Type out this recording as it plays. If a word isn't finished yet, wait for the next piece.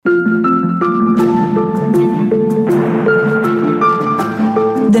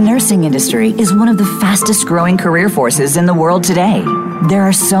nursing industry is one of the fastest growing career forces in the world today. There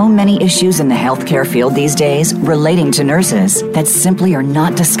are so many issues in the healthcare field these days relating to nurses that simply are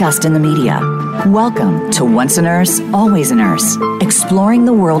not discussed in the media. Welcome to Once a Nurse, Always a Nurse, exploring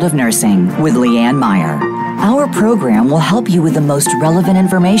the world of nursing with Leanne Meyer. Our program will help you with the most relevant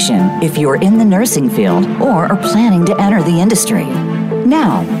information if you are in the nursing field or are planning to enter the industry.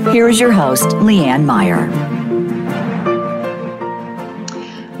 Now, here is your host, Leanne Meyer.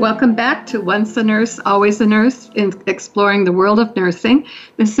 Welcome back to Once a Nurse, Always a Nurse, in exploring the world of nursing.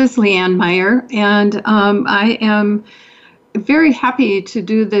 This is Leanne Meyer, and I am very happy to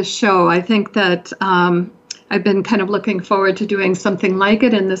do this show. I think that I've been kind of looking forward to doing something like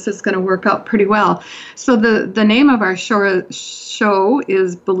it, and this is going to work out pretty well. So the name of our show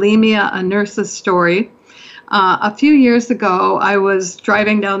is Bulimia, A Nurse's Story. A few years ago, I was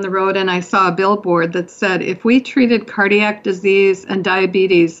driving down the road and I saw a billboard that said, if we treated cardiac disease and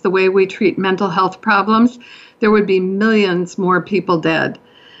diabetes the way we treat mental health problems, there would be millions more people dead,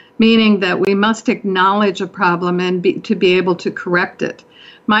 meaning that we must acknowledge a problem and to be able to correct it.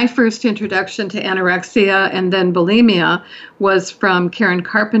 My first introduction to anorexia and then bulimia was from Karen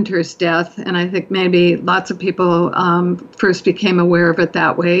Carpenter's death, and I think maybe lots of people first became aware of it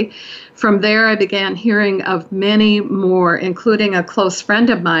that way. From there, I began hearing of many more, including a close friend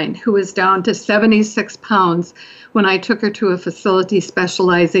of mine who was down to 76 pounds when I took her to a facility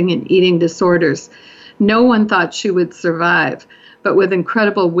specializing in eating disorders. No one thought she would survive, but with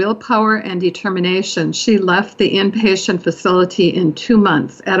incredible willpower and determination, she left the inpatient facility in 2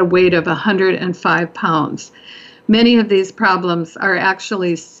 months at a weight of 105 pounds. Many of these problems are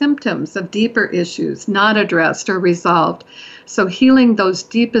actually symptoms of deeper issues not addressed or resolved. So healing those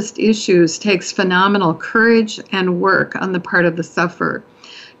deepest issues takes phenomenal courage and work on the part of the sufferer.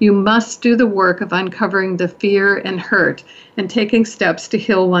 You must do the work of uncovering the fear and hurt and taking steps to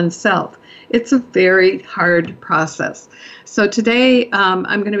heal oneself. It's a very hard process. So today I'm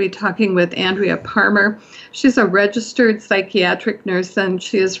going to be talking with Andrea Parmer. She's a registered psychiatric nurse and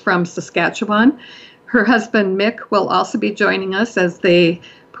she is from Saskatchewan. Her husband Mick will also be joining us as they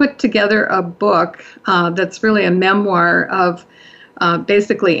put together a book that's really a memoir of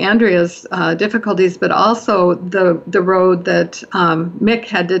basically Andrea's difficulties, but also the road that Mick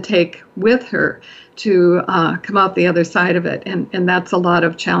had to take with her to come out the other side of it, and that's a lot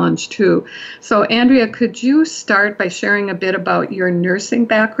of challenge too. So Andrea, could you start by sharing a bit about your nursing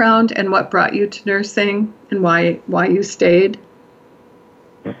background and what brought you to nursing and why you stayed?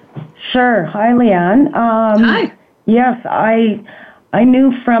 Sure. Hi, Leanne. Hi. Yes, I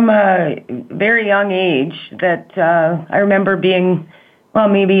knew from a very young age that I remember being, well,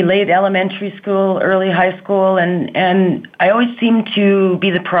 maybe late elementary school, early high school, and I always seemed to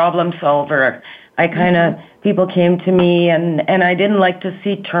be the problem solver. I kind of, people came to me and I didn't like to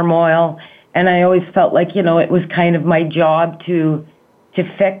see turmoil, and I always felt like, it was kind of my job to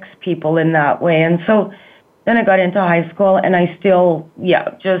fix people in that way. And so then I got into high school and I still,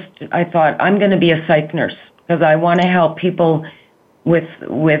 I thought I'm going to be a psych nurse because I want to help people with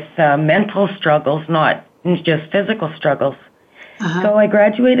mental struggles, not just physical struggles. Uh-huh. So I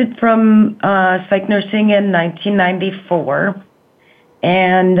graduated from psych nursing in 1994,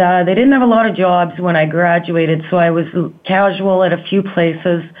 and they didn't have a lot of jobs when I graduated, so I was casual at a few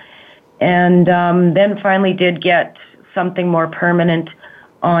places, and then finally did get something more permanent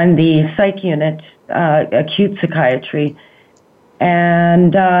on the psych unit, acute psychiatry.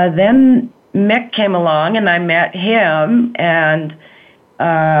 And then Mick came along, and I met him, and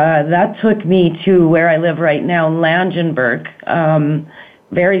that took me to where I live right now, Langenburg,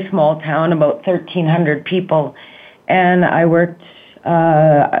 very small town, about 1,300 people. And I worked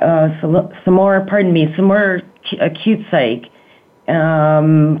some more acute psych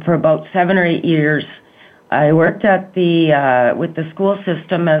for about 7 or 8 years. I worked at with the school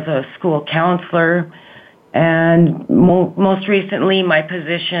system as a school counselor, and most recently my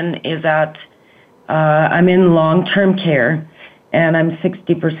position is at, I'm in long-term care, and I'm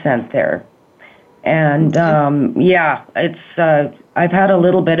 60% there. And it's I've had a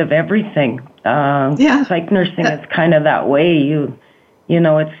little bit of everything. Psych nursing is kind of that way. You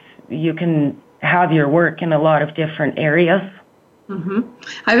can have your work in a lot of different areas. Mm-hmm.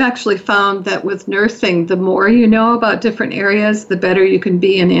 I've actually found that with nursing, the more you know about different areas, the better you can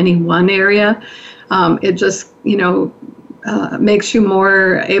be in any one area. It just, makes you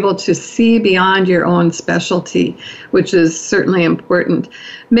more able to see beyond your own specialty, which is certainly important.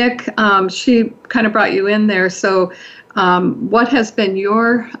 Mick, she kind of brought you in there. So what has been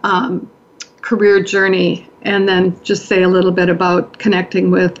your career journey? And then just say a little bit about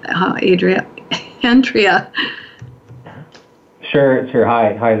connecting with Andrea. Sure.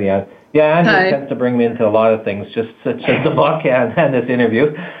 Hi, Leanne. Yeah, Andrea tends to bring me into a lot of things, just such as the book and this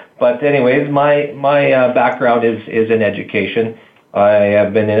interview. But anyways, my background is in education. I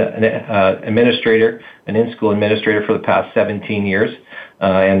have been an administrator, an in-school administrator for the past 17 years,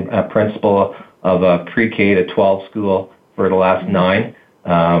 and a principal of a pre-K to 12 school for the last 9.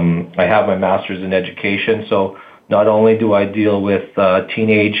 I have my master's in education, so not only do I deal with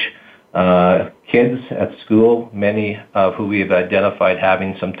teenage kids at school, many of who we have identified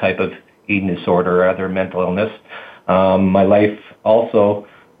having some type of eating disorder or other mental illness. My life also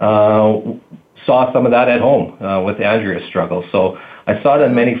saw some of that at home with Andrea's struggle. So I saw it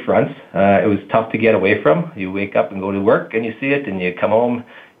on many fronts. It was tough to get away from. You wake up and go to work and you see it, and you come home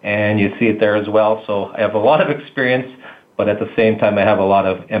and you see it there as well. So I have a lot of experience, but at the same time I have a lot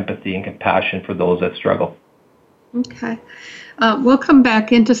of empathy and compassion for those that struggle. Okay. We'll come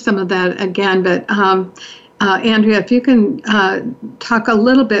back into some of that again, but Andrea, if you can talk a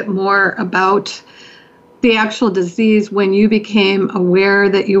little bit more about the actual disease when you became aware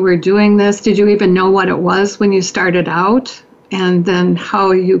that you were doing this. Did you even know what it was when you started out? And then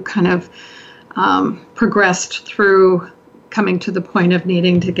how you kind of progressed through coming to the point of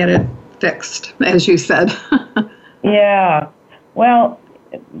needing to get it fixed, as you said. Yeah. Well,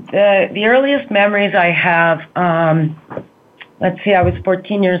 the earliest memories I have, let's see, I was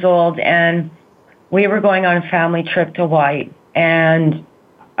 14 years old, and we were going on a family trip to Hawaii. And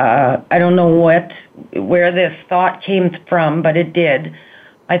I don't know where this thought came from, but it did.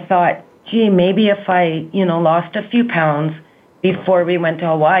 I thought, gee, maybe if I, lost a few pounds before we went to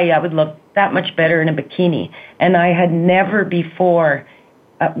Hawaii, I would look that much better in a bikini. And I had never before,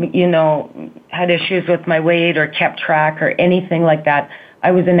 had issues with my weight or kept track or anything like that. I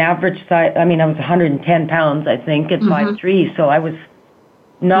was an average size. I was 110 pounds, I think, at 5'3", so I was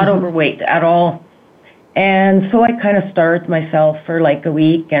not overweight at all. And so I kind of starved myself for like a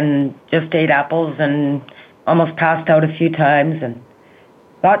week and just ate apples and almost passed out a few times and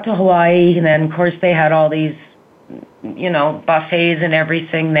got to Hawaii. And then, of course, they had all these, buffets and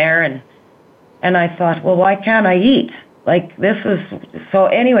everything there. And I thought, well, why can't I eat? Like, this is... So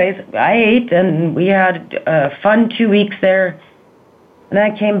anyways, I ate, and we had a fun 2 weeks there. And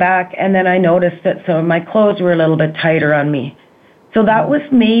then I came back, and then I noticed that some of my clothes were a little bit tighter on me. So that was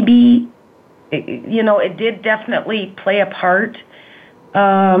maybe... it did definitely play a part.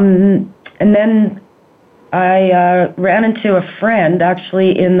 And then I ran into a friend,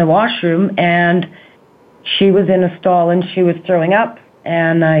 actually, in the washroom, and she was in a stall, and she was throwing up.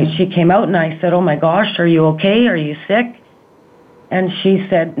 And she came out, and I said, oh, my gosh, are you okay? Are you sick? And she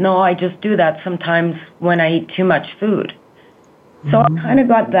said, no, I just do that sometimes when I eat too much food. So I kind of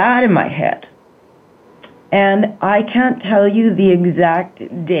got that in my head. And I can't tell you the exact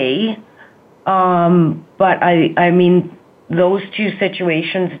day, but I mean, those two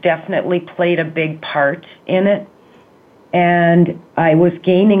situations definitely played a big part in it. And I was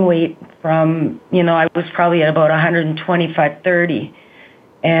gaining weight from, I was probably at about 125, 30,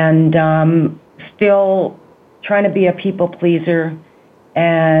 and still trying to be a people pleaser.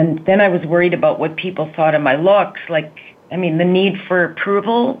 And then I was worried about what people thought of my looks. Like, the need for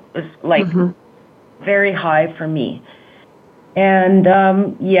approval was like very high for me. And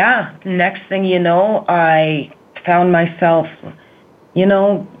next thing you know, I found myself,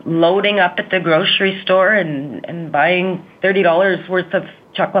 loading up at the grocery store and buying $30 worth of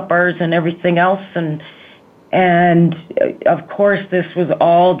chocolate bars and everything else. And of course, this was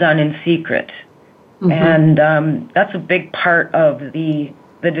all done in secret. And that's a big part of the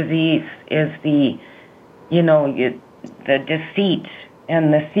disease is the deceit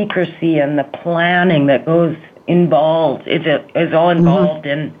and the secrecy and the planning that goes involved. Is all involved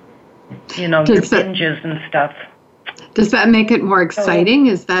in, your binges and stuff. Does that make it more exciting?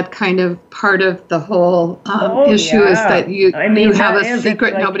 Is that kind of part of the whole issue? Is that you have a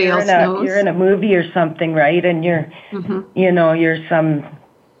secret like nobody else knows? You're in a movie or something, right? And you're, you're some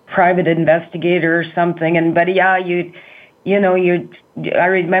private investigator or something. I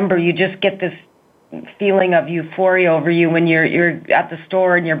remember you just get this feeling of euphoria over you when you're at the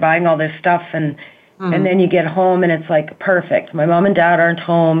store and you're buying all this stuff and then you get home and it's like perfect. My mom and dad aren't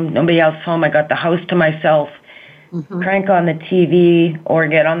home. Nobody else home. I got the house to myself. Crank on the TV or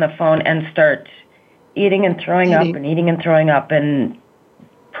get on the phone and start eating and throwing up and eating and throwing up. And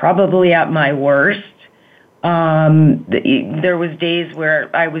probably at my worst, there was days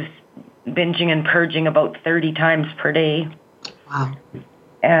where I was binging and purging about 30 times per day. Wow.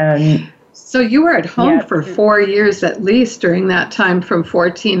 And so you were at home for 4 years at least during that time from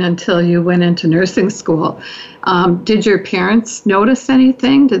 14 until you went into nursing school. Did your parents notice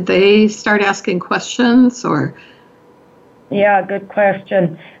anything? Did they start asking questions or? Yeah, good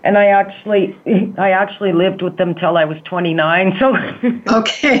question. And I actually lived with them till I was 29, so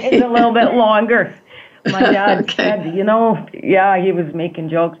okay, it's a little bit longer. My dad said, he was making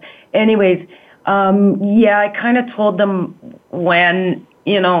jokes. Anyways, I kind of told them when,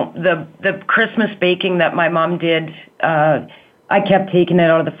 the Christmas baking that my mom did, I kept taking it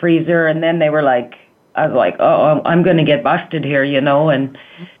out of the freezer, and then they were like, I was like, oh, I'm going to get busted here,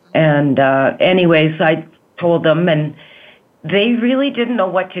 and anyways, I told them, and they really didn't know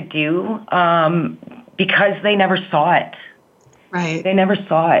what to do, because they never saw it. Right. They never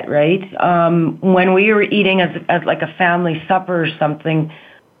saw it, right? When we were eating as like a family supper or something,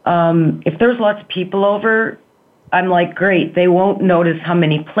 if there's lots of people over, I'm like, great, they won't notice how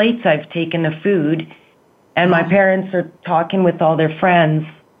many plates I've taken of food, and my parents are talking with all their friends.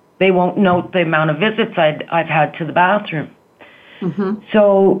 They won't note the amount of visits I've had to the bathroom. Mm-hmm.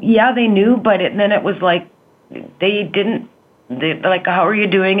 So, they knew, but then it was like, they're like, how are you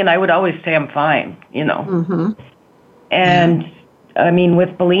doing? And I would always say, I'm fine, Mm-hmm. And, I mean, with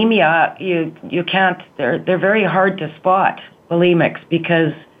bulimia, you can't, they're very hard to spot, bulimics,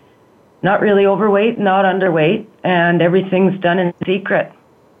 because not really overweight, not underweight, and everything's done in secret.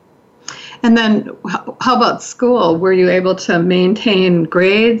 And then how about school? Were you able to maintain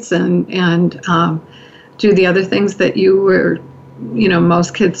grades and do the other things that you were,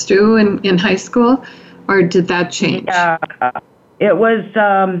 most kids do in high school? Or did that change? Yeah, it was,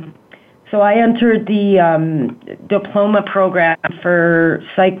 so I entered the diploma program for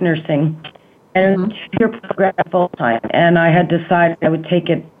psych nursing, and it was a 2-year program full-time, and I had decided I would take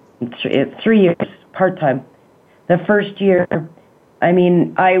it 3 years part-time. The first year, I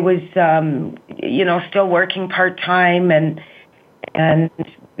mean, I was, still working part-time and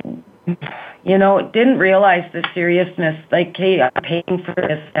didn't realize the seriousness. Like, hey, I'm paying for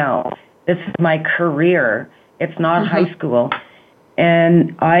this now. This is my career. It's not high school.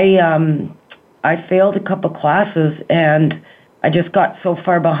 And I failed a couple classes, and I just got so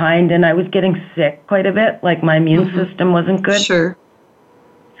far behind, and I was getting sick quite a bit. Like, my immune system wasn't good. Sure.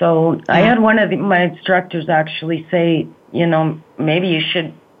 So I had one of my instructors actually say, maybe you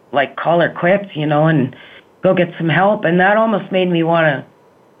should call her quits, and go get some help. And that almost made me want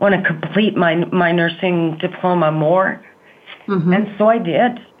to complete my nursing diploma more. Mm-hmm. And so I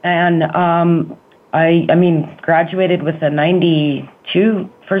did. And I graduated with a 92%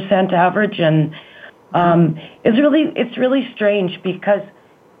 average. And it's really strange because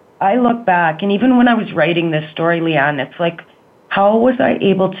I look back, and even when I was writing this story, Leanne, it's like, how was I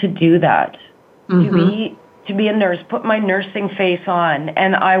able to do that? Mm-hmm. To be a nurse, put my nursing face on,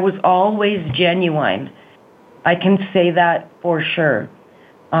 and I was always genuine. I can say that for sure.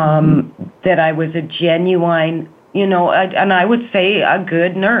 That I was a genuine, and I would say a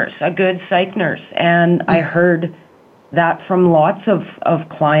good nurse, a good psych nurse. And I heard that from lots of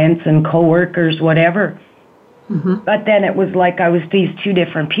clients and coworkers, whatever. Mm-hmm. But then it was like I was these two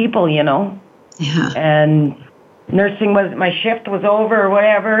different people, Yeah. And nursing my shift was over or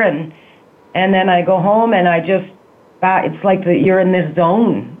whatever, and then I go home and I just, it's like you're in this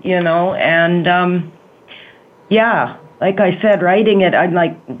zone, and like I said, writing it, I'm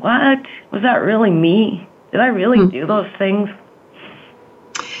like, what? Was that really me? Did I really do those things?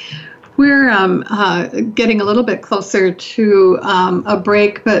 We're getting a little bit closer to a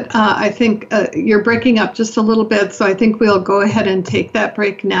break, but I think you're breaking up just a little bit, so I think we'll go ahead and take that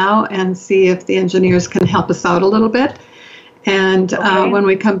break now and see if the engineers can help us out a little bit. And when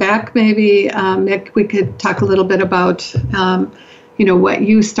we come back, maybe, Mick, we could talk a little bit about, what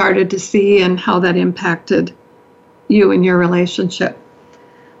you started to see and how that impacted you and your relationship.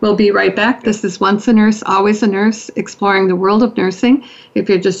 We'll be right back. This is Once a Nurse, Always a Nurse, exploring the world of nursing. If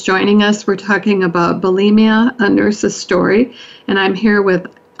you're just joining us, we're talking about bulimia, a nurse's story. And I'm here with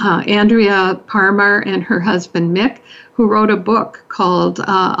Andrea Parmar and her husband, Mick, who wrote a book called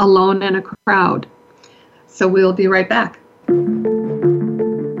Alone in a Crowd. So we'll be right back.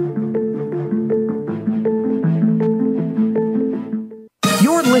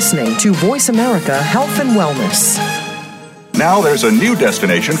 You're listening to Voice America Health and Wellness. Now there's a new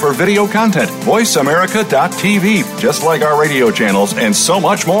destination for video content, VoiceAmerica.tv. Just like our radio channels and so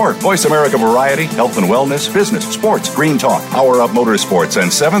much more. Voice America Variety, Health and Wellness, Business, Sports, Green Talk, Power Up Motorsports,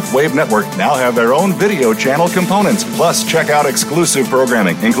 and Seventh Wave Network now have their own video channel components. Plus, check out exclusive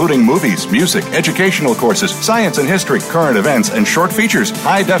programming, including movies, music, educational courses, science and history, current events, and short features.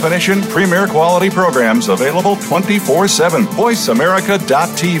 High-definition, premier quality programs available 24/7.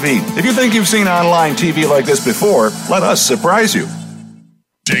 VoiceAmerica.tv. If you think you've seen online TV like this before, let us surprise you.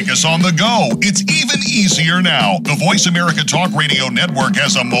 Take us on the go. It's even easier now. The Voice America Talk Radio Network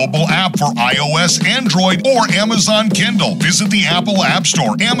has a mobile app for iOS, Android, or Amazon Kindle. Visit the Apple App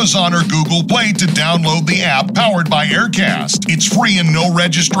Store, Amazon, or Google Play to download the app powered by Aircast. It's free and no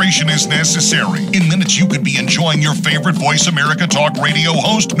registration is necessary. In minutes, you could be enjoying your favorite Voice America Talk Radio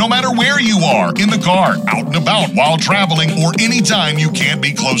host no matter where you are, in the car, out and about, while traveling, or anytime you can't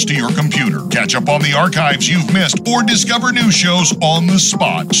be close to your computer. Catch up on the archives you've missed or discover new shows on the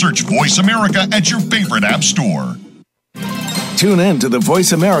spot. Search Voice America at your favorite app store. Tune in to the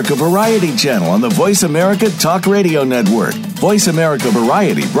Voice America Variety channel on the Voice America Talk Radio Network. Voice America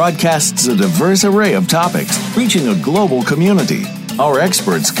Variety broadcasts a diverse array of topics, reaching a global community. Our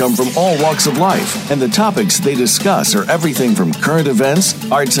experts come from all walks of life, and the topics they discuss are everything from current events,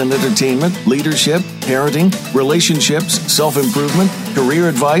 arts and entertainment, leadership, parenting, relationships, self-improvement, career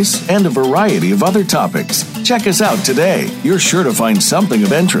advice, and a variety of other topics. Check us out today. You're sure to find something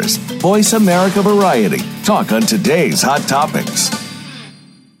of interest. Voice America Variety. Talk on today's hot topics.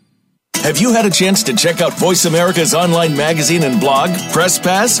 Have you had a chance to check out Voice America's online magazine and blog, Press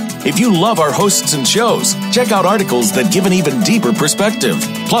Pass? If you love our hosts and shows, check out articles that give an even deeper perspective.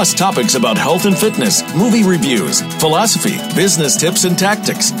 Plus topics about health and fitness, movie reviews, philosophy, business tips and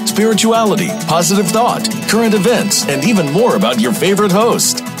tactics, spirituality, positive thought, current events, and even more about your favorite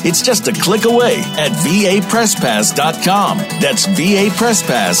host. It's just a click away at vapresspass.com. That's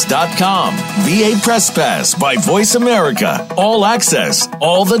vapresspass.com. VA Press Pass by Voice America. All access,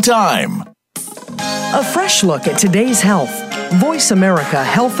 all the time. A fresh look at today's health. Voice America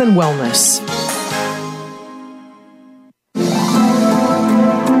Health and Wellness.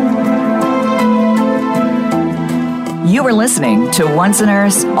 You are listening to Once a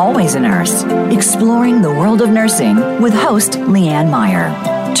Nurse, Always a Nurse, exploring the world of nursing with host Leanne Meyer.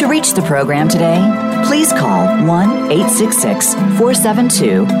 To reach the program today, please call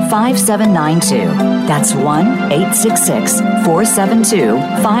 1-866-472-5792. That's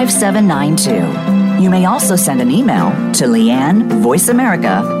 1-866-472-5792. You may also send an email to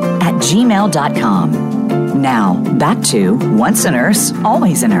leannevoiceamerica@gmail.com. Now, back to Once a Nurse,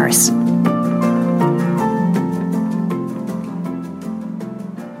 Always a Nurse.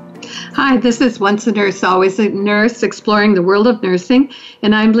 Hi, this is Once a Nurse, Always a Nurse, exploring the world of nursing,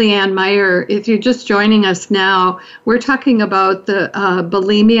 and I'm Leanne Meyer. If you're just joining us now, we're talking about the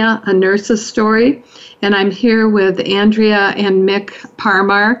Bulimia, a Nurse's Story, and I'm here with Andrea and Mick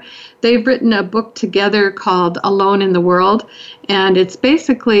Parmar. They've written a book together called Alone in the World, and it's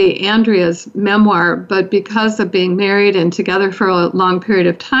basically Andrea's memoir, but because of being married and together for a long period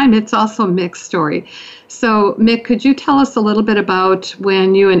of time, it's also Mick's story. So, Mick, could you tell us a little bit about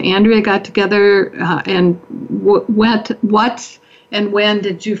when you and Andrea got together, and what and when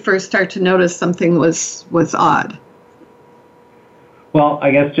did you first start to notice something was odd? Well,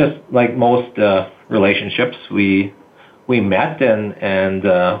 I guess just like most relationships, we met and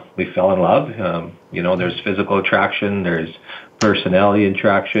we fell in love. There's physical attraction, there's personality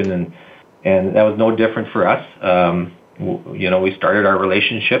attraction, and that was no different for us. We started our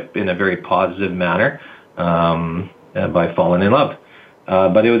relationship in a very positive manner by falling in love.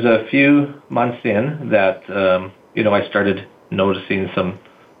 But it was a few months in that I started noticing some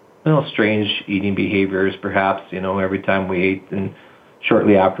strange eating behaviors. Perhaps every time we ate, and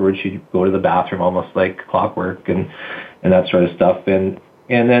shortly afterwards she'd go to the bathroom almost like clockwork and that sort of stuff. And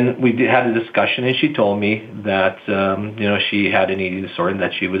then we had a discussion, and she told me that she had an eating disorder,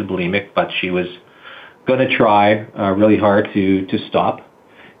 that she was bulimic, but she was going to try really hard to stop.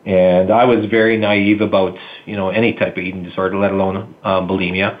 And I was very naive about any type of eating disorder, let alone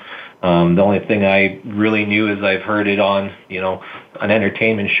bulimia. The only thing I really knew is I've heard it on an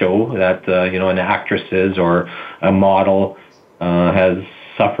entertainment show that an actress or a model has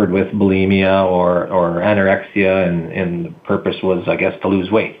suffered with bulimia or anorexia, and the purpose was, I guess, to lose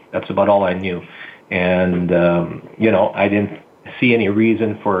weight. That's about all I knew. And I didn't see any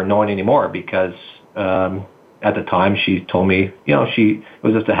reason for knowing anymore, because at the time she told me it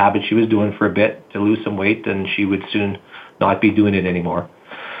was just a habit she was doing for a bit to lose some weight, and she would soon not be doing it anymore.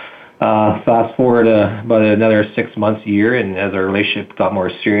 Fast forward about another 6 months, year, and as our relationship got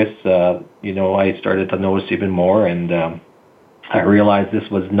more serious, I started to notice even more, and I realized this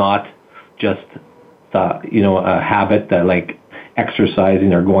was not just a habit that, like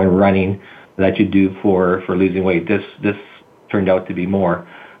exercising or going running, that you do for losing weight. This turned out to be more,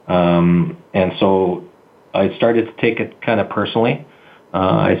 and so I started to take it kind of personally.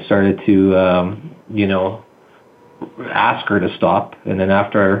 I started to ask her to stop, and then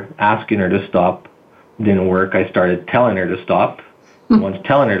after asking her to stop didn't work, I started telling her to stop. Once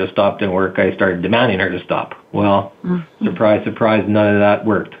telling her to stop didn't work, I started demanding her to stop. Well, surprise, surprise, none of that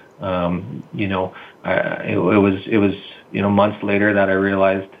worked. it was months later that I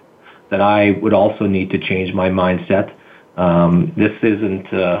realized that I would also need to change my mindset. This isn't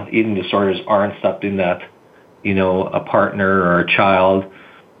eating disorders aren't something that a partner or a child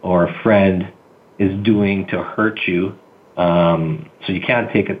or a friend is doing to hurt you. So you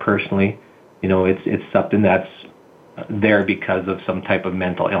can't take it personally. It's something that's there because of some type of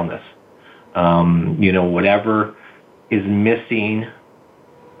mental illness. Whatever is missing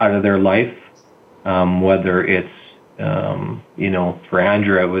out of their life, whether it's, for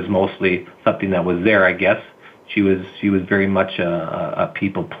Andrea, it was mostly something that was there, I guess. She was very much a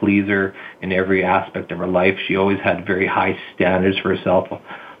people pleaser in every aspect of her life. She always had very high standards for herself,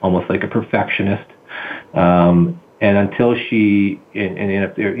 almost like a perfectionist. And until she,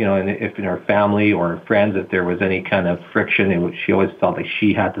 if in her family or her friends, if there was any kind of friction, she always felt like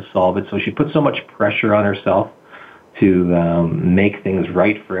she had to solve it. So she put so much pressure on herself to make things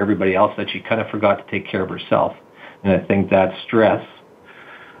right for everybody else that she kind of forgot to take care of herself. And I think that stress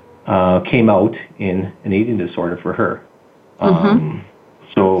came out in an eating disorder for her.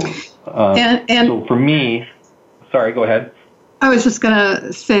 So for me, sorry, go ahead. I was just going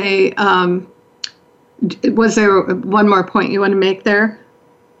to say, was there one more point you want to make there?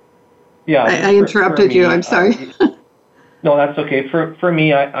 Yeah. I interrupted you. I'm sorry. No, that's okay. For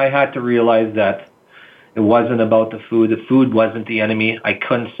me, I had to realize that it wasn't about the food. The food wasn't the enemy. I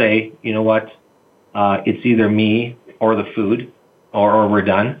couldn't say, you know what, it's either me or the food, or we're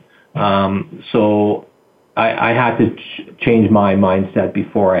done. So I had to change my mindset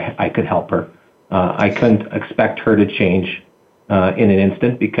before I could help her. I couldn't expect her to change in an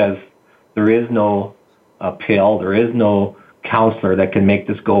instant, because there is no pill, there is no counselor that can make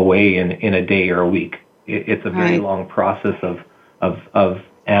this go away in a day or a week. It's a very long process of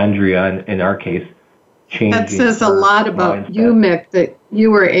Andrea, in our case, changing. That says a lot about mindset. You, Mick, that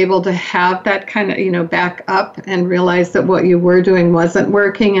you were able to have that kind of, back up and realize that what you were doing wasn't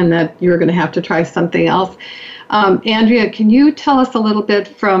working and that you were going to have to try something else. Andrea, can you tell us a little bit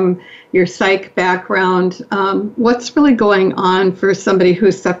from your psych background, what's really going on for somebody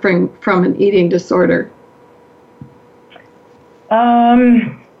who's suffering from an eating disorder?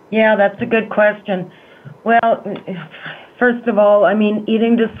 Yeah, that's a good question. Well, first of all,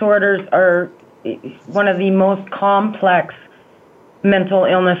 eating disorders are one of the most complex mental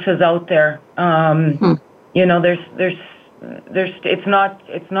illnesses out there. There's it's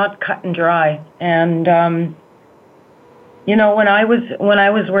not cut and dry. And when I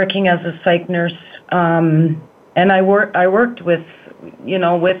was working as a psych nurse, and I worked with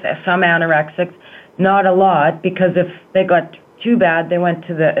some anorexics, not a lot, because if they got too bad, they went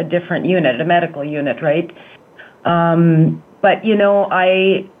to a different unit, a medical unit, right? But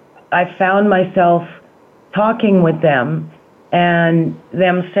I found myself talking with them and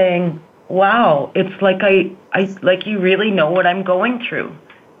them saying, wow, it's like I like you really know what I'm going through.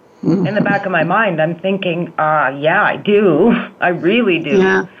 Mm-hmm. In the back of my mind, I'm thinking, yeah, I do. I really do.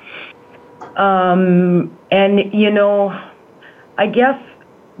 Yeah. And, I guess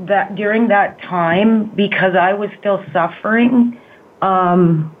that during that time, because I was still suffering,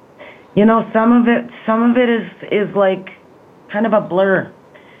 some of it is like kind of a blur.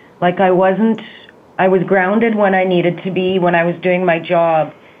 Like I was grounded when I needed to be, when I was doing my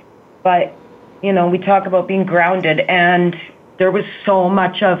job. But, we talk about being grounded, and there was so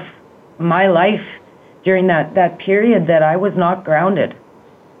much of my life during that period that I was not grounded.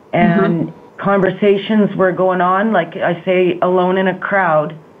 And conversations were going on, like I say, alone in a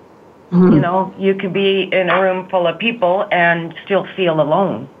crowd. Mm-hmm. You could be in a room full of people and still feel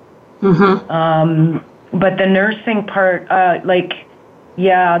alone. Mm-hmm. But the nursing part,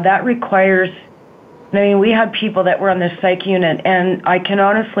 that requires, we had people that were on the psych unit, and I can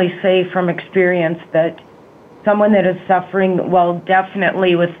honestly say from experience that someone that is suffering, well,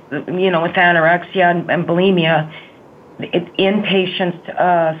 definitely with anorexia and bulimia,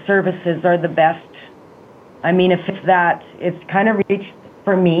 inpatient services are the best. If it's that, it's kind of reached,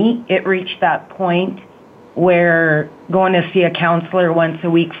 for me, it reached that point where going to see a counselor once a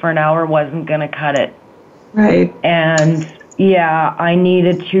week for an hour wasn't going to cut it. Right. And, I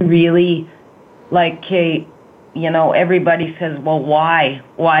needed to really, everybody says, well, why?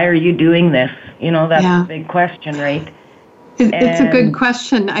 Why are you doing this? That's a big question, right? It's a good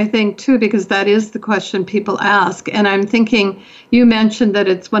question, I think, too, because that is the question people ask. And I'm thinking, you mentioned that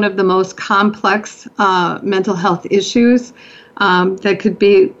it's one of the most complex mental health issues. That could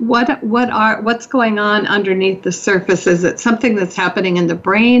be what's going on underneath the surface? Is it something that's happening in the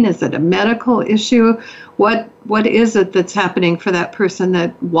brain? Is it a medical issue? What is it that's happening for that person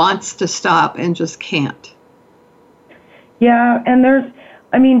that wants to stop and just can't? Yeah, and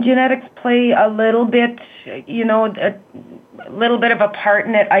I mean, genetics play a little bit, a little bit of a part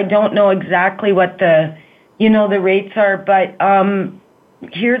in it. I don't know exactly what the rates are, but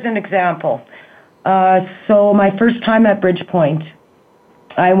here's an example. So my first time at Bridgepoint,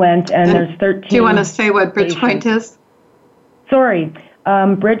 I went, and there's 13. Do you want to say what Bridgepoint is? Sorry,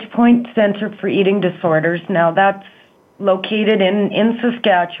 Bridgepoint Center for Eating Disorders. Now, that's located in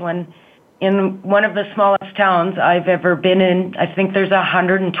Saskatchewan, in one of the smallest towns I've ever been in. I think there's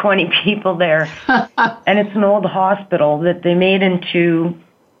 120 people there. And it's an old hospital that they made into,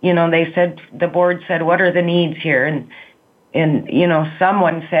 they said, the board said, what are the needs here? And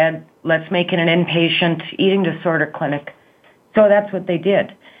someone said, let's make it an inpatient eating disorder clinic. So that's what they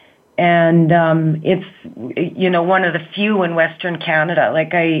did. And it's, one of the few in Western Canada.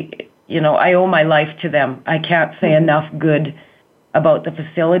 Like I owe my life to them. I can't say enough good about the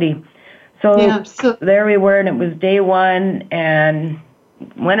facility. So there we were, and it was day one, and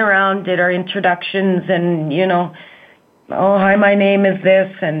went around, did our introductions, and, oh, hi, my name is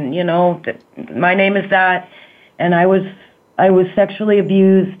this, and, my name is that. And I was sexually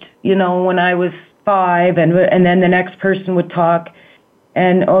abused, when I was 5, and then the next person would talk,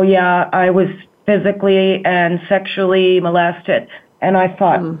 and, oh, yeah, I was physically and sexually molested. And I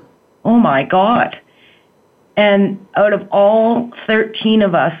thought, oh, my God. And out of all 13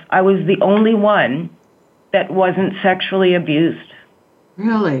 of us, I was the only one that wasn't sexually abused.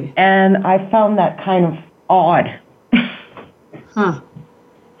 Really? And I found that kind of odd. Huh.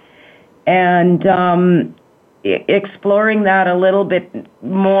 And exploring that a little bit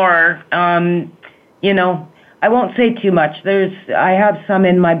more, I won't say too much. I have some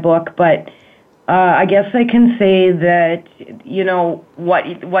in my book, but I guess I can say that,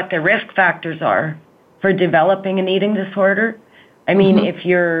 what the risk factors are for developing an eating disorder. I mean, if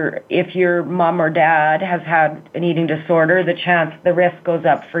your mom or dad has had an eating disorder, the risk goes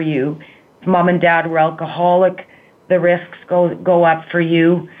up for you. If mom and dad were alcoholic, the risks go up for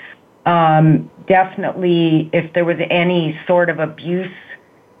you. Definitely, if there was any sort of abuse,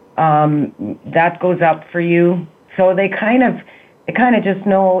 that goes up for you. So they kind of just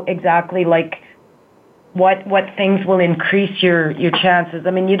know exactly like what things will increase your chances.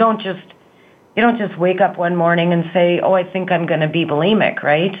 I mean, you don't just wake up one morning and say, oh, I think I'm going to be bulimic,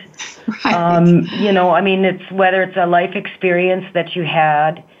 right? Right. It's whether it's a life experience that you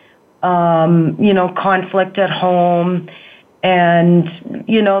had, conflict at home, and,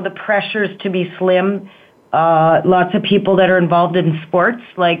 the pressures to be slim. Lots of people that are involved in sports,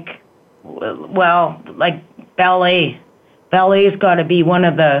 like ballet. Ballet's got to be one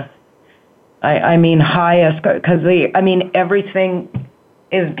of the, highest, because everything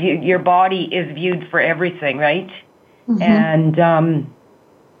is your body is viewed for everything, right? And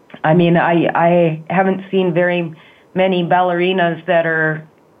I haven't seen very many ballerinas that are,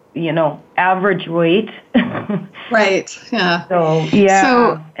 average weight. Right. Yeah. So yeah.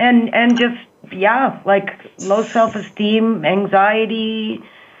 So and just like low self-esteem, anxiety,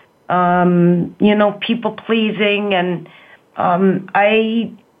 people pleasing, and and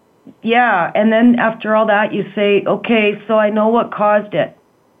then after all that, you say, okay, so I know what caused it.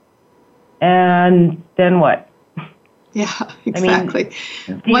 And then what? Yeah, exactly.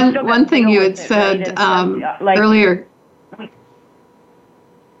 One thing you had said earlier.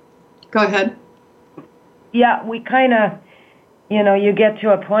 Go ahead. Yeah, we kind of, you get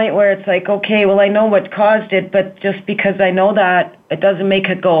to a point where it's like, okay, well, I know what caused it, but just because I know that, it doesn't make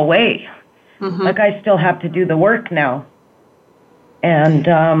it go away. Like, I still have to do the work now. And,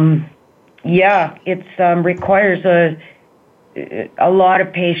 it requires a lot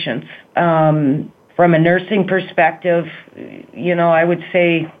of patience. From a nursing perspective, I would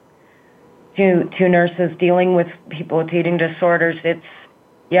say to nurses dealing with people with eating disorders, it's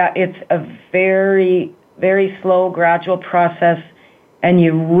a very, very slow, gradual process, and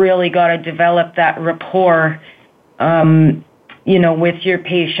you really got to develop that rapport, with your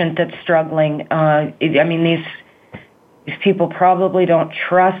patient that's struggling. These people probably don't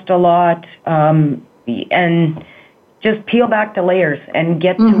trust a lot, and just peel back the layers and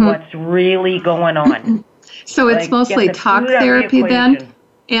get to what's really going on. So it's mostly talk therapy then?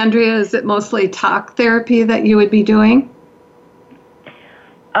 Andrea, is it mostly talk therapy that you would be doing?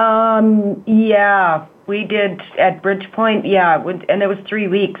 We did at Bridgepoint, and it was 3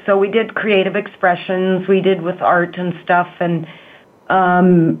 weeks. So we did creative expressions, we did with art and stuff, and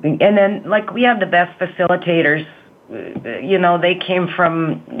then, like, we have the best facilitators. They came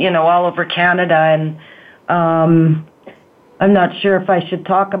from, all over Canada, and I'm not sure if I should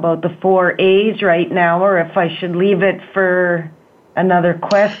talk about the 4 A's right now, or if I should leave it for another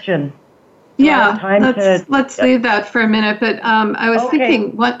question. Yeah, let's leave that for a minute. But I was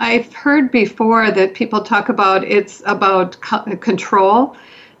thinking, what I've heard before that people talk about, it's about control,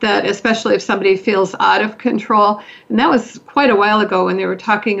 that especially if somebody feels out of control. And that was quite a while ago when they were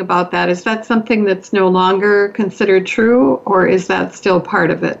talking about that. Is that something that's no longer considered true, or is that still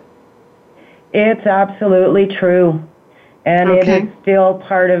part of it? It's absolutely true. And it is still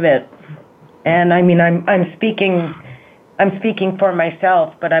part of it. And I mean, I'm speaking for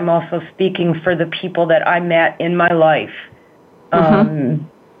myself, but I'm also speaking for the people that I met in my life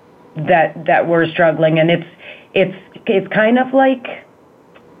that were struggling. And it's kind of like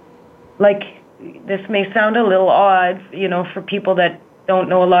this may sound a little odd, for people that don't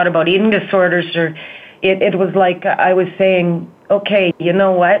know a lot about eating disorders. Or it was like I was saying, okay, you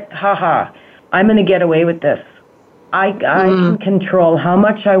know what? I'm going to get away with this. I can control how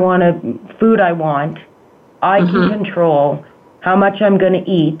much food I want. I can control how much I'm going to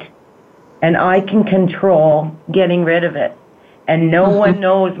eat, and I can control getting rid of it. And no one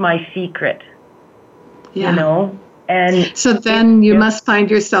knows my secret, And so then you must find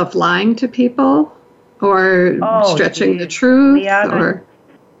yourself lying to people or stretching the truth. Or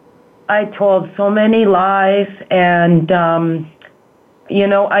I told so many lies, and,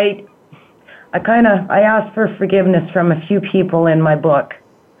 I asked for forgiveness from a few people in my book.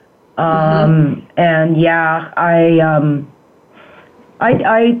 And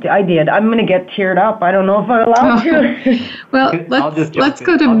I did. I'm going to get teared up. I don't know if I'm allowed to. Well, let's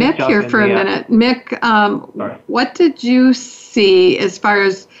go to Mick here for a minute. Mick, what did you see as far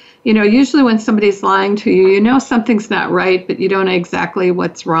as, usually when somebody's lying to you, something's not right, but you don't know exactly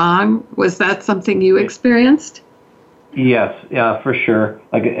what's wrong. Was that something you experienced? Yes, yeah, for sure.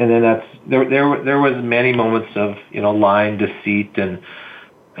 And then there was many moments of lying, deceit,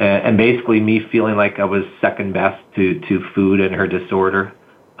 and basically me feeling like I was second best to food and her disorder.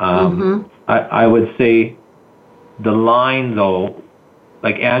 I would say the line though,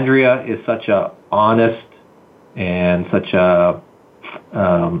 like Andrea is such a honest and such a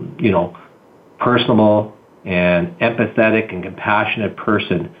personable and empathetic and compassionate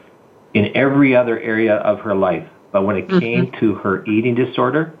person in every other area of her life. But when it came to her eating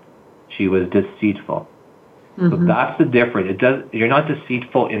disorder, she was deceitful. So that's the difference. You're not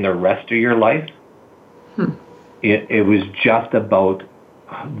deceitful in the rest of your life. It was just about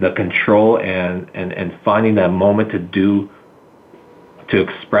the control and finding that moment to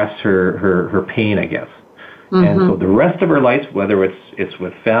express her pain, I guess. And so the rest of her life, whether it's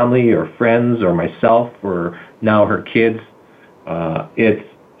with family or friends or myself or now her kids,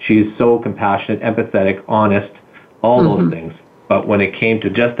 she's so compassionate, empathetic, honest, all those things. But when it came to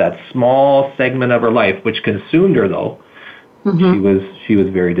just that small segment of her life, which consumed her, though, she was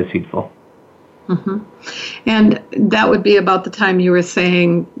very deceitful. And that would be about the time you were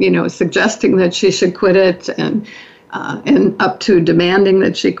saying, suggesting that she should quit it, and up to demanding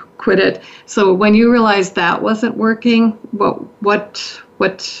that she quit it. So when you realized that wasn't working, what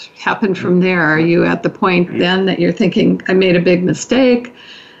happened from there? Are you at the point then that you're thinking, I made a big mistake?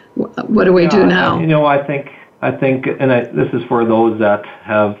 What do we do now? I think, and this is for those that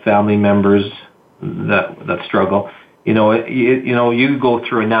have family members that struggle. You go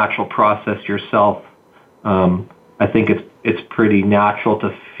through a natural process yourself. I think it's pretty natural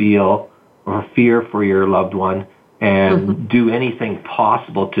to feel or fear for your loved one and do anything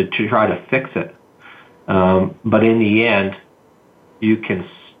possible to try to fix it. But in the end, you can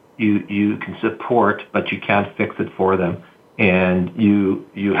support, but you can't fix it for them, and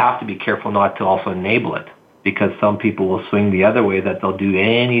you have to be careful not to also enable it. Because some people will swing the other way, that they'll do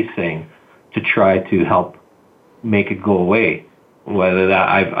anything to try to help make it go away. Whether that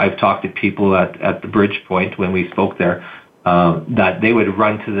I've talked to people at the Bridge Point when we spoke there, that they would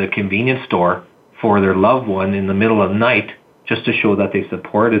run to the convenience store for their loved one in the middle of the night just to show that they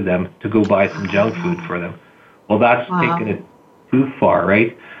supported them, to go buy some junk food for them. Well, that's taking it too far,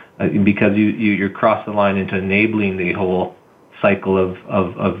 right? Because you're crossing the line into enabling the whole cycle of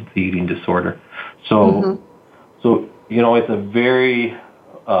the eating disorder. So it's a very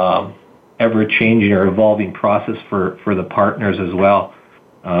ever-changing or evolving process for the partners as well.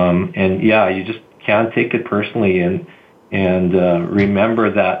 You just can't take it personally, and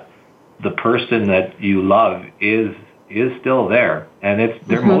remember that the person that you love is still there, and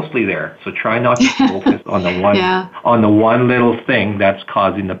they're mostly there. So try not to focus on the one little thing that's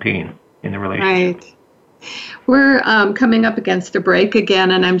causing the pain in the relationship. Right. We're coming up against a break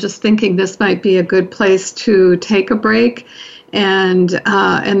again, and I'm just thinking this might be a good place to take a break, and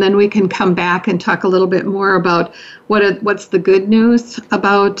then we can come back and talk a little bit more about what's the good news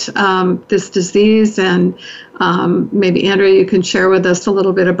about this disease, and Maybe Andrea, you can share with us a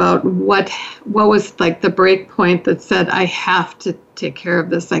little bit about what was like the break point that said, I have to take care of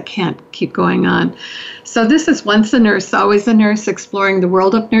this. I can't keep going on. So this is Once a Nurse, Always a Nurse, exploring the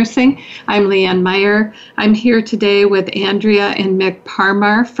world of nursing. I'm Leanne Meyer. I'm here today with Andrea and Mick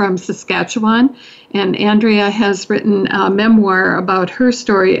Parmar from Saskatchewan. And Andrea has written a memoir about her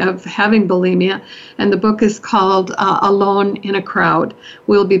story of having bulimia, and the book is called Alone in a Crowd.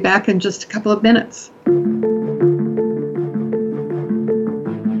 We'll be back in just a couple of minutes.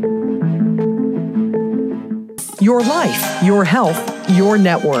 Your life, your health, your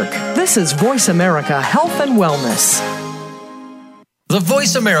network. This is Voice America Health and Wellness. The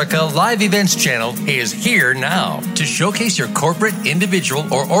Voice America Live Events channel is here now to showcase your corporate, individual,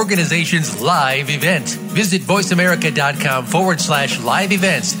 or organization's live event. Visit voiceamerica.com/live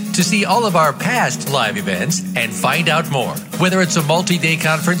events to see all of our past live events and find out more. Whether it's a multi-day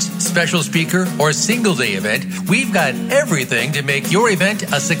conference, special speaker, or single-day event, we've got everything to make your event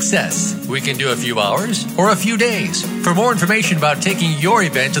a success. We can do a few hours or a few days. For more information about taking your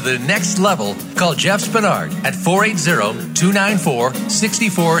event to the next level, call Jeff Spinard at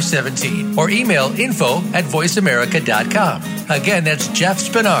 480-294-6417 or email info@voiceamerica.com. Again, that's Jeff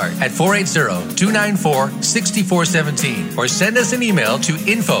Spinard at 480-294-6417 or send us an email to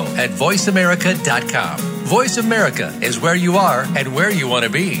info@voiceamerica.com. Voice America is where you are and where you want to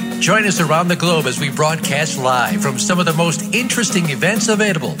be. Join us around the globe as we broadcast live from some of the most interesting events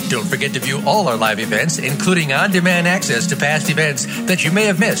available. Don't forget to view all our live events, including on-demand access to past events that you may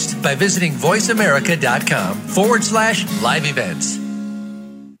have missed by visiting voiceamerica.com/live events.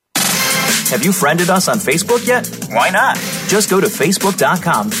 Have you friended us on Facebook yet? Why not? Just go to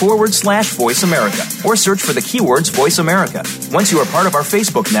facebook.com/Voice America or search for the keywords Voice America. Once you are part of our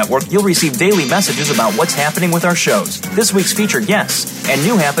Facebook network, you'll receive daily messages about what's happening with our shows, this week's featured guests, and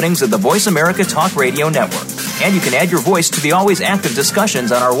new happenings of the Voice America Talk Radio Network. And you can add your voice to the always active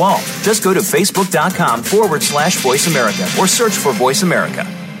discussions on our wall. Just go to facebook.com/Voice America or search for Voice America.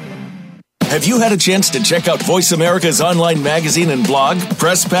 Have you had a chance to check out Voice America's online magazine and blog,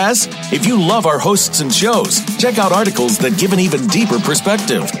 Press Pass? If you love our hosts and shows, check out articles that give an even deeper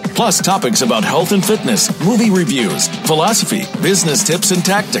perspective. Plus topics about health and fitness, movie reviews, philosophy, business tips and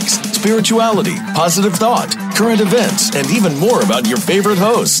tactics, spirituality, positive thought, current events, and even more about your favorite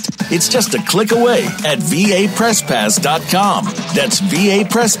host. It's just a click away at vapresspass.com. That's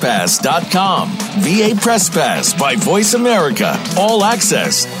vapresspass.com. VA Press Pass by Voice America. All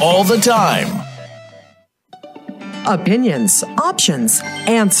access, all the time. Opinions, options,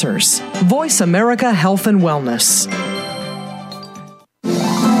 answers. Voice America Health and Wellness.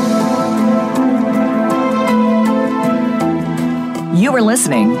 You are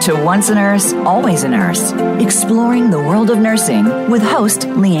listening to Once a Nurse, Always a Nurse, exploring the world of nursing with host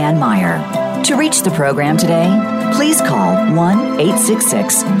Leanne Meyer. To reach the program today, please call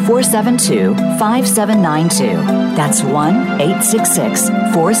 1-866-472-5792. That's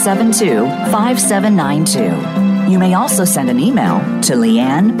 1-866-472-5792. You may also send an email to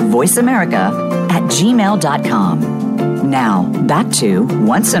leannevoiceamerica@gmail.com. Now, back to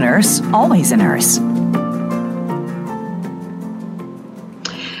Once a Nurse, Always a Nurse.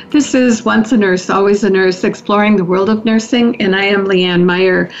 This is Once a Nurse, Always a Nurse, exploring the world of nursing, and I am Leanne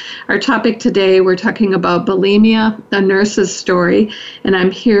Meyer. Our topic today, we're talking about bulimia, a nurse's story, and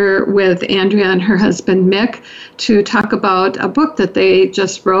I'm here with Andrea and her husband Mick to talk about a book that they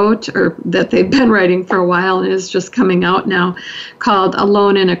just wrote, or that they've been writing for a while and is just coming out now, called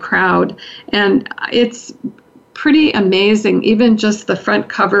Alone in a Crowd. And it's pretty amazing. Even just the front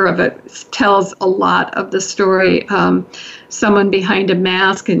cover of it tells a lot of the story. Someone behind a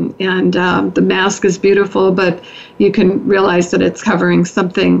mask, and the mask is beautiful, but you can realize that it's covering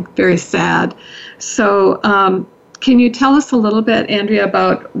something very sad. So can you tell us a little bit, Andrea,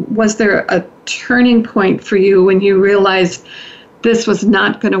 about, was there a turning point for you when you realized this was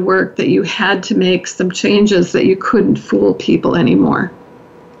not going to work, that you had to make some changes, that you couldn't fool people anymore?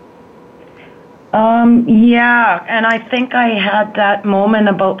 Yeah, and I think I had that moment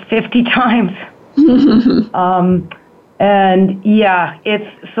about 50 times. And yeah,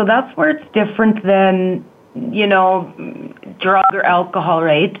 so that's where it's different than, drug or alcohol,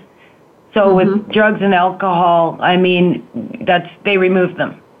 right? So with drugs and alcohol, I mean, they remove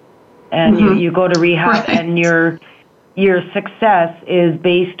them. And you go to rehab, right, and your success is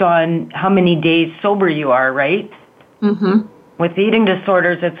based on how many days sober you are, right? With eating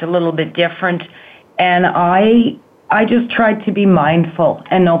disorders, it's a little bit different. And I just tried to be mindful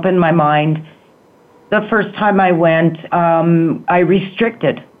and open my mind. The first time I went, I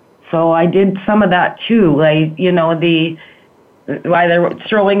restricted. So I did some of that too. Like, either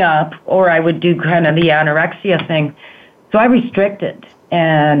throwing up or I would do kind of the anorexia thing. So I restricted.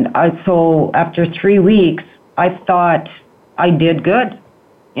 And so after 3 weeks, I thought I did good,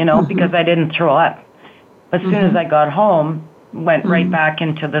 because I didn't throw up. As soon as I got home, went right back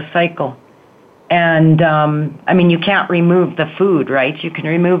into the cycle. And, you can't remove the food, right? You can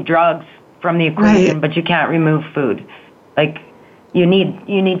remove drugs from the equation, but you can't remove food. Like, you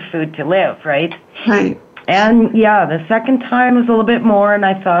need food to live, right? Right. And, the second time was a little bit more, and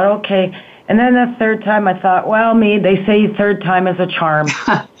I thought, okay. And then the third time, I thought, well, they say third time is a charm.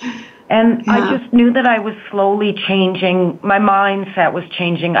 And I just knew that I was slowly changing. My mindset was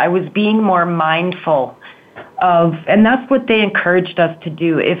changing. I was being more mindful of, and that's what they encouraged us to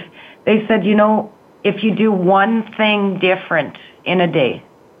do. If they said, if you do one thing different in a day,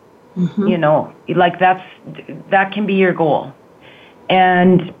 like that can be your goal.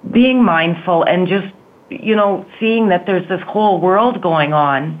 And being mindful and just, seeing that there's this whole world going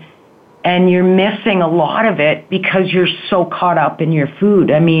on and you're missing a lot of it because you're so caught up in your food.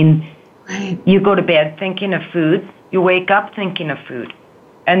 You go to bed thinking of food, you wake up thinking of food.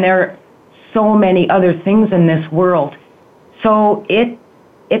 And there are so many other things in this world. So it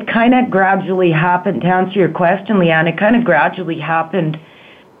kind of gradually happened, to answer your question, Leanne, it kind of gradually happened,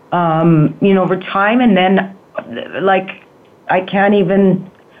 over time. And then, like, I can't even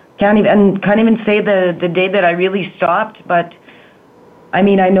say the day that I really stopped, but I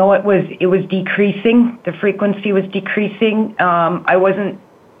know it was decreasing. The frequency was decreasing. I wasn't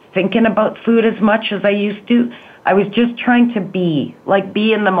thinking about food as much as I used to. I was just trying to be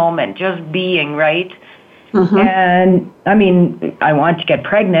in the moment, just being, right? And I wanted to get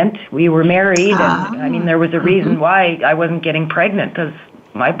pregnant. We were married, and there was a reason why I wasn't getting pregnant, because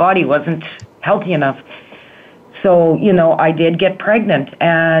my body wasn't healthy enough. So, I did get pregnant,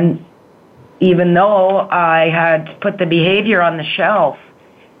 and even though I had put the behavior on the shelf,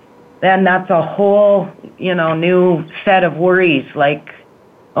 then that's a whole, new set of worries, like,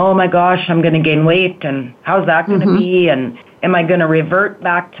 oh my gosh, I'm going to gain weight, and how's that going to be, and am I going to revert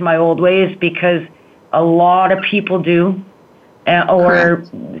back to my old ways, because a lot of people do, or,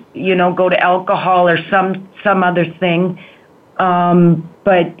 go to alcohol or some other thing.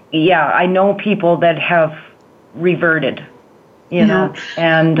 But I know people that have reverted,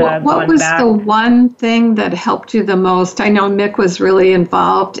 and what was the one thing that helped you the most? I know Mick was really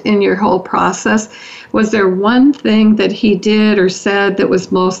involved in your whole process. Was there one thing that he did or said that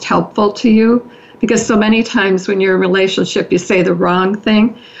was most helpful to you? Because so many times when you're in a relationship, you say the wrong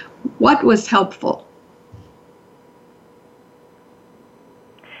thing. What was helpful?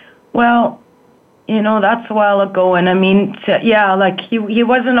 Well, that's a while ago, and he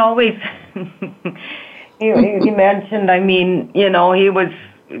wasn't always. He mentioned,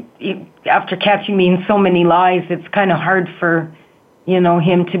 after catching me in so many lies, it's kind of hard for,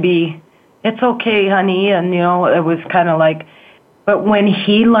 him to be, it's okay, honey, and, it was kind of like, but when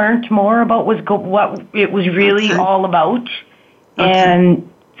he learned more about what it was really all about, and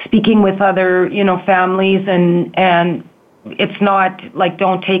speaking with other, families, and it's not like,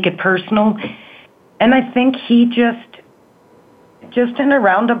 don't take it personal, and I think he just in a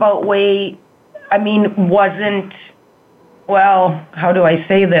roundabout way, wasn't, well, how do I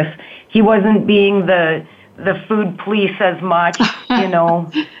say this? He wasn't being the food police as much,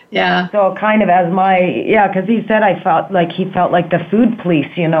 Yeah. So kind of as because he said he felt like the food police,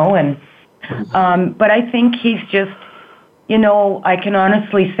 and, but I think he's just, I can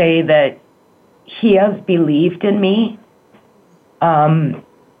honestly say that he has believed in me.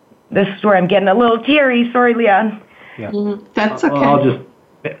 This is where I'm getting a little teary. Sorry, Leanne. Yeah. That's okay.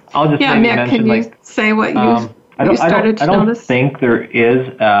 I'll just Mick, mention, can you say what you started to notice? I don't think there is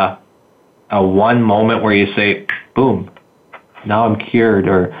a one moment where you say, boom, now I'm cured.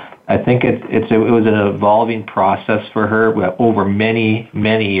 Or I think it was an evolving process for her over many,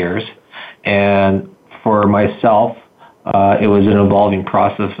 many years. And for myself, it was an evolving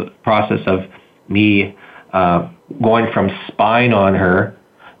process of me going from spying on her,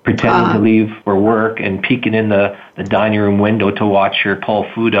 pretending to leave for work and peeking in the dining room window to watch her pull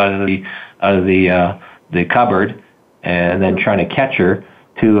food out of the cupboard, and then trying to catch her,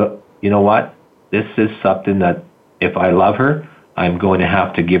 to, you know what, this is something that if I love her, I'm going to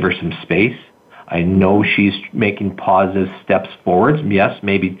have to give her some space. I know she's making positive steps forwards. Yes,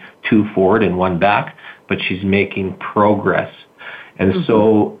 maybe 2 forward and 1 back, but she's making progress. And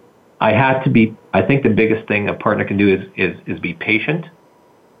so I had to be, I think the biggest thing a partner can do is be patient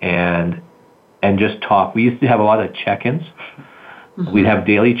and just talk. We used to have a lot of check-ins. We'd have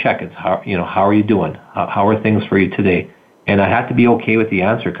daily check-ins. How are you doing? How are things for you today? And I had to be okay with the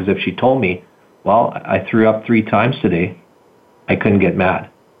answer, because if she told me, well, I threw up 3 times today, I couldn't get mad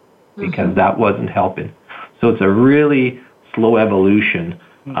because that wasn't helping. So it's a really slow evolution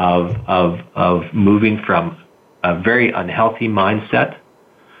of moving from a very unhealthy mindset,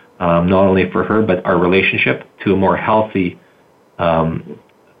 not only for her, but our relationship, to a more healthy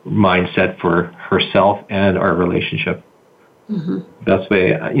mindset for herself and our relationship. Best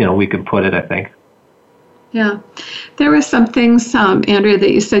way, we could put it, I think. Yeah. There were some things, Andrea,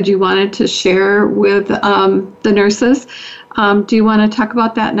 that you said you wanted to share with the nurses. Do you want to talk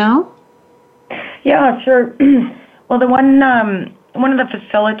about that now? Yeah, sure. Well, the one of the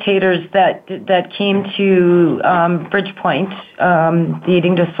facilitators that came to Bridgepoint, the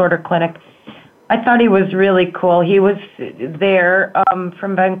eating disorder clinic, I thought he was really cool. He was there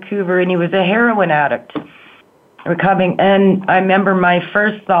from Vancouver, and he was a heroin addict recovering. And I remember my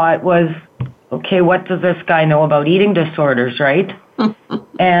first thought was, okay, what does this guy know about eating disorders, right?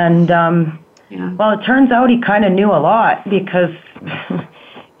 And, well, it turns out he kind of knew a lot, because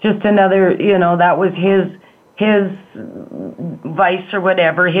just another, that was his vice or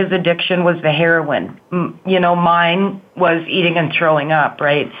whatever. His addiction was the heroin. Mine was eating and throwing up,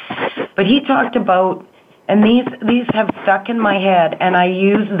 right? But he talked about, and these have stuck in my head, and I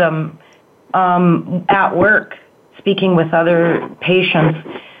use them at work, speaking with other patients.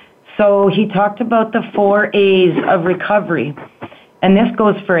 So he talked about the 4 A's of recovery, and this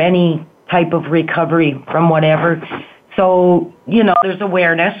goes for any type of recovery from whatever. So, there's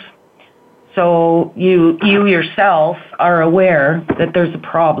awareness. So you yourself are aware that there's a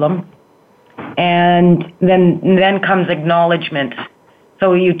problem, and then comes acknowledgement.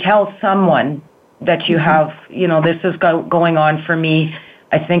 So you tell someone that you have, this is going on for me.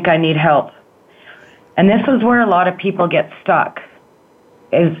 I think I need help. And this is where a lot of people get stuck,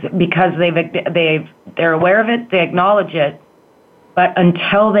 is because they're aware of it, they acknowledge it, but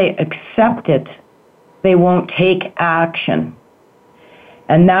until they accept it, they won't take action.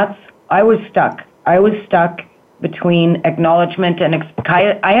 And I was stuck. I was stuck between acknowledgement and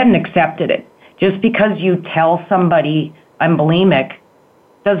I hadn't accepted it. Just because you tell somebody I'm bulimic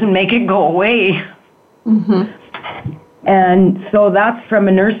doesn't make it go away. And so that's from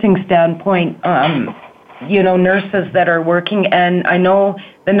a nursing standpoint. Nurses that are working, and I know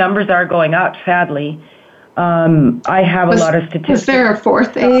the numbers are going up, sadly. I have a lot of statistics. Is there a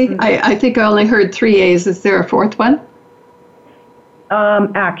 4th A? I think I only heard 3 A's. Is there a 4th one?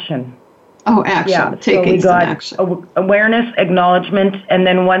 Action. Oh, action. Yeah, Taking so we got action. Awareness, acknowledgement, and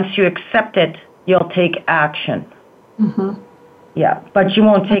then once you accept it, you'll take action. Yeah, but you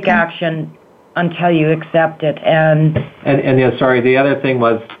won't take action until you accept it. And the other thing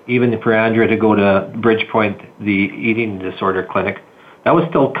was, even for Andrea to go to Bridgepoint, the eating disorder clinic, that was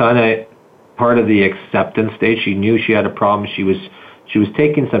still kind of part of the acceptance stage. She knew she had a problem. She was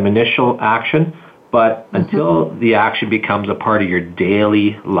taking some initial action, but until the action becomes a part of your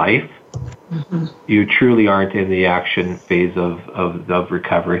daily life, you truly aren't in the action phase of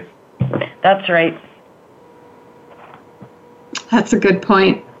recovery. That's right. That's a good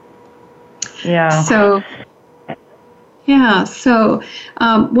point. Yeah. So,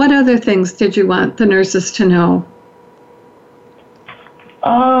 what other things did you want the nurses to know?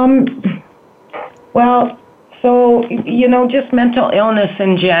 Well, so, just mental illness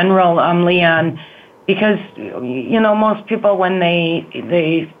in general, Leanne, because, most people, when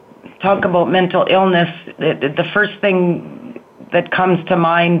they talk about mental illness, the first thing that comes to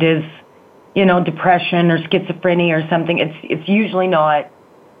mind is, depression or schizophrenia or something. It's usually not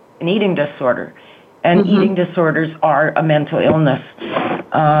an eating disorder. And eating disorders are a mental illness.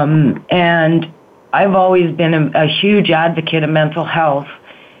 And I've always been a huge advocate of mental health.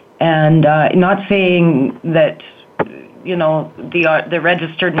 And not saying that, the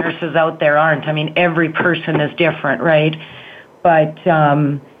registered nurses out there aren't. I mean, every person is different, right? But,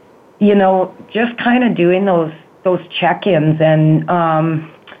 just kind of doing those check-ins, and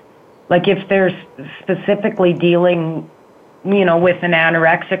like if they're specifically dealing, with an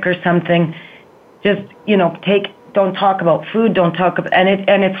anorexic or something, just, don't talk about food,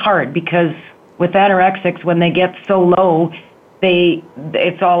 and it's hard, because with anorexics, when they get so low,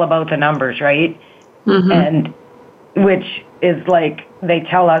 it's all about the numbers, right? And which is like, they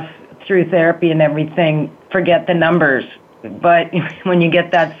tell us through therapy and everything, forget the numbers. But when you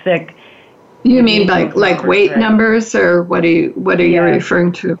get that sick, you mean like weight numbers, or what are you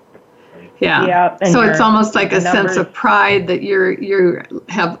referring to? Yeah. So it's almost like a sense of pride that you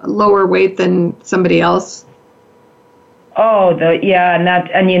have lower weight than somebody else. Oh, and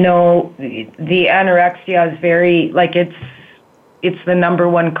the anorexia is very, like, it's the number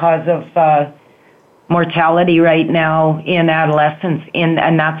one cause of mortality right now in adolescents,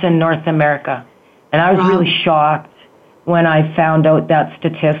 and that's in North America. And I was really shocked when I found out that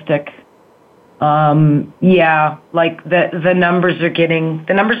statistic. Like the numbers are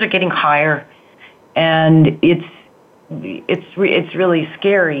getting higher, and it's really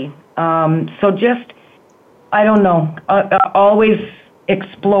scary. So just, I don't know, always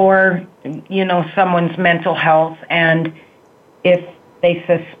explore, someone's mental health, and if they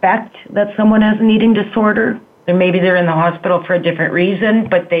suspect that someone has an eating disorder, or maybe they're in the hospital for a different reason,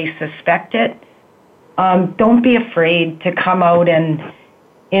 but they suspect it, don't be afraid to come out and,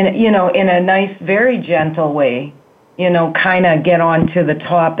 in a nice, very gentle way, kind of get onto the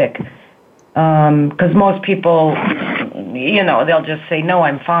topic. Because most people, they'll just say, no,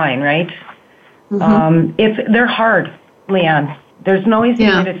 I'm fine, right? Mm-hmm. They're hard, Leanne. There's no easy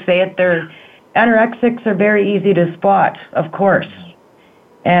way to say it. Anorexics are very easy to spot, of course.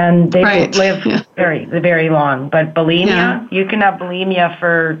 And they don't live very, very long. But bulimia, you can have bulimia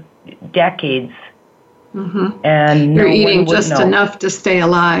for decades. Mm-hmm. And you're eating just enough to stay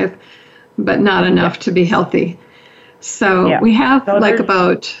alive, but not enough to be healthy. So we have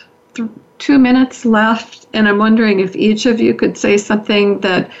about 2 minutes left, and I'm wondering if each of you could say something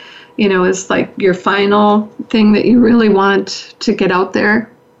that, is like your final thing that you really want to get out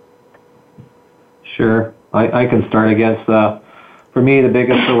there. Sure. I can start, I guess. For me, the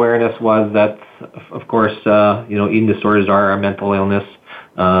biggest awareness was that, of course, eating disorders are a mental illness.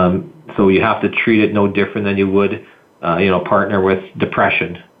 So you have to treat it no different than you would, partner with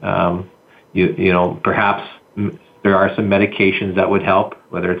depression. Perhaps there are some medications that would help,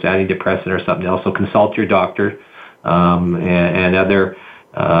 whether it's antidepressant or something else. So consult your doctor and other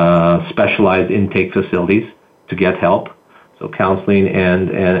specialized intake facilities to get help. So counseling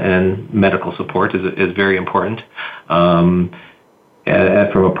and medical support is very important. From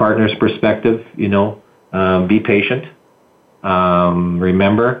a partner's perspective, be patient.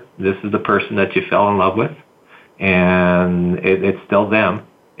 Remember, this is the person that you fell in love with, and it's still them.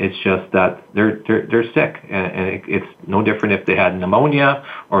 It's just that they're sick, and it's no different if they had pneumonia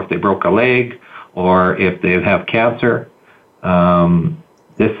or if they broke a leg or if they have cancer.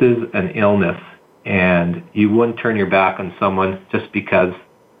 This is an illness, and you wouldn't turn your back on someone just because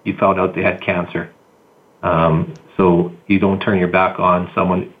you found out they had cancer. So you don't turn your back on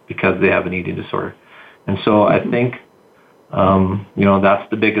someone because they have an eating disorder. And so I think, that's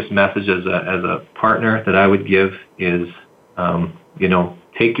the biggest message as a partner that I would give is,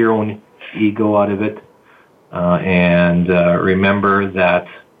 take your own ego out of it, and remember that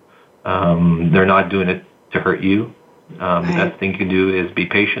they're not doing it to hurt you. The best thing you can do is be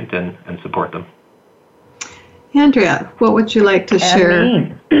patient and support them. Andrea, what would you like to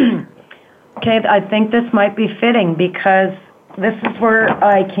share? Okay, I think this might be fitting because this is where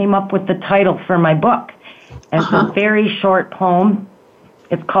I came up with the title for my book. And it's a very short poem.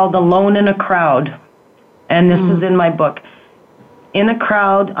 It's called Alone in a Crowd. And this is in my book. In a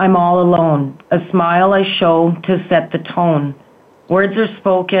crowd, I'm all alone. A smile I show to set the tone. Words are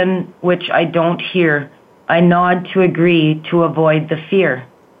spoken which I don't hear. I nod to agree to avoid the fear.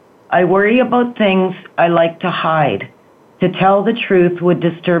 I worry about things I like to hide. To tell the truth would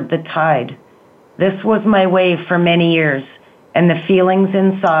disturb the tide. This was my way for many years, and the feelings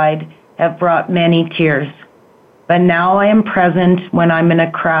inside have brought many tears. But now I am present when I'm in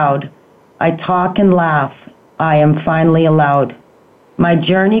a crowd. I talk and laugh. I am finally allowed. My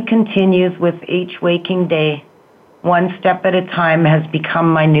journey continues with each waking day. One step at a time has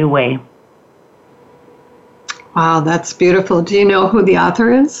become my new way. Wow, that's beautiful. Do you know who the author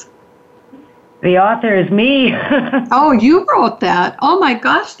is? The author is me. Oh, you wrote that. Oh my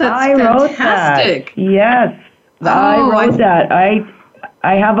gosh, that's fantastic. Wrote that. Yes, I wrote that. I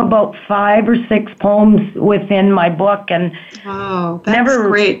have about 5 or 6 poems within my book, and that's never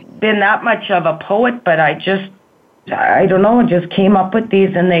great. Been that much of a poet, but I don't know, just came up with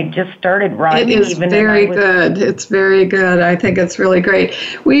these and they just started rhyming. It is very good. It's very good. I think it's really great.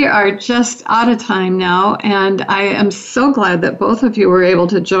 We are just out of time now, and I am so glad that both of you were able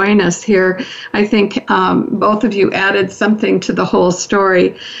to join us here. I think both of you added something to the whole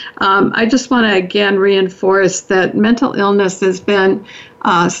story. I just want to again reinforce that mental illness has been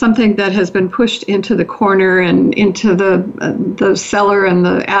something that has been pushed into the corner and into the cellar and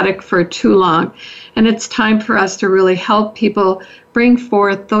the attic for too long. And it's time for us to really help people bring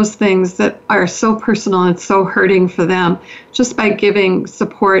forth those things that are so personal and so hurting for them, just by giving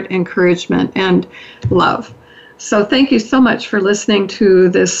support, encouragement, and love. So thank you so much for listening to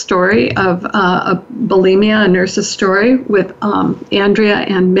this story of a bulimia, a nurse's story, with Andrea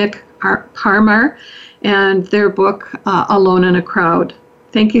and Mick Parmar and their book, Alone in a Crowd.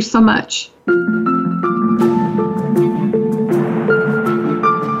 Thank you so much.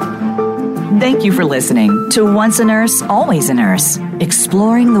 Thank you for listening to Once a Nurse, Always a Nurse,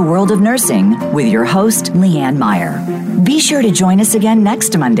 exploring the world of nursing with your host, Leanne Meyer. Be sure to join us again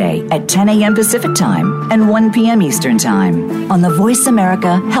next Monday at 10 a.m. Pacific Time and 1 p.m. Eastern Time on the Voice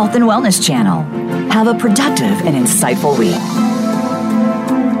America Health and Wellness Channel. Have a productive and insightful week.